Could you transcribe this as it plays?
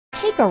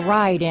Take a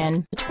ride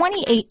in the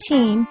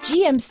 2018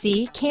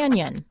 GMC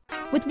Canyon.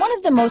 With one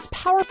of the most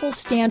powerful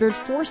standard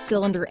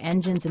 4-cylinder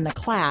engines in the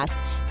class,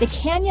 the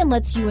Canyon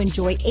lets you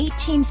enjoy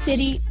 18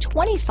 city,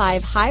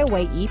 25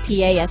 highway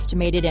EPA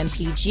estimated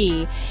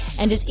MPG,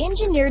 and is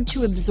engineered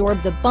to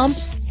absorb the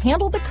bumps,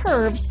 handle the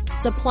curves,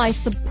 supply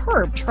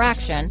superb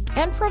traction,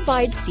 and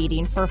provide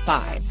seating for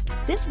 5.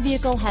 This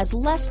vehicle has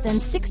less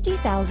than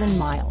 60,000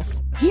 miles.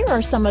 Here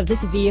are some of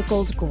this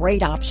vehicle's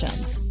great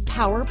options: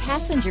 power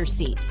passenger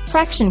seat,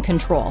 traction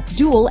control,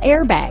 dual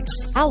airbags,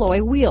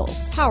 alloy wheels,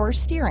 power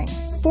steering,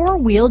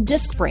 4-wheel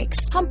disc brakes,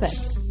 compass,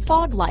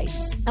 fog lights,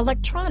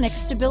 electronic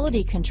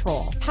stability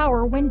control,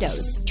 power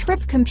windows, trip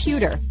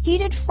computer,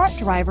 heated front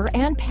driver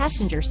and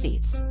passenger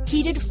seats,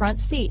 heated front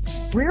seats,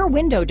 rear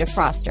window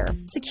defroster,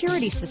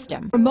 security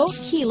system, remote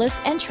keyless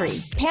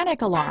entry,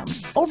 panic alarm,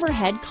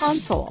 overhead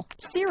console,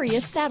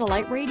 Sirius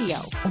satellite radio.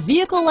 A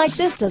vehicle like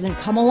this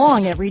doesn't come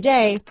along every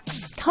day.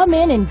 Come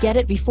in and get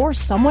it before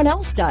someone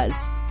else does.